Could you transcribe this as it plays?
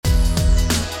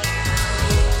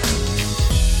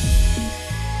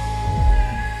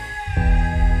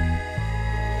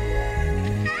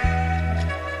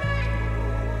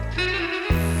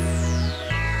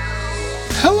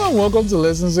welcome to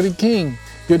Lessons with the King,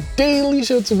 your daily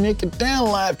show to make your damn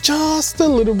life just a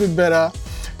little bit better.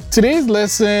 Today's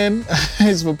lesson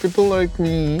is for people like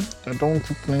me that don't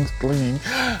keep things clean.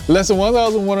 Lesson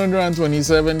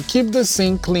 1127, keep the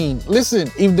sink clean. Listen,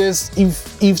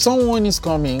 if someone is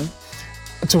coming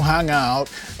to hang out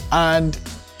and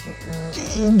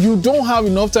you don't have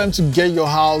enough time to get your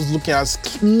house looking as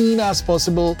clean as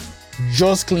possible,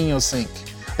 just clean your sink.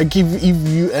 Like if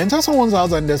you enter someone's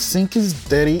house and the sink is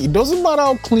dirty, it doesn't matter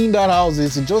how clean that house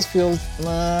is, it just feels,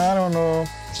 I don't know,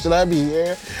 should I be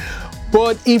here?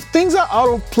 But if things are out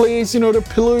of place, the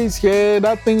pillow is here,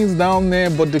 that thing is down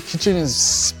there, but the kitchen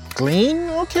is clean,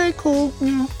 okay, cool,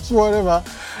 it's whatever.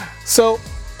 So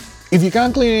if you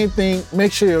can't clean anything,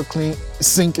 make sure your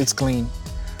sink is clean.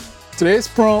 Today's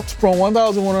prompt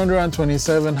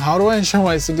 1127. How do I ensure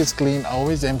my sink is clean? I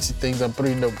always empty things and put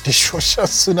it in the dishwasher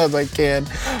as soon as I can.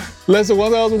 Lesson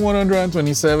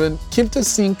 1127. Keep the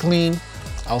sink clean.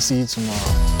 I'll see you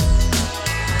tomorrow.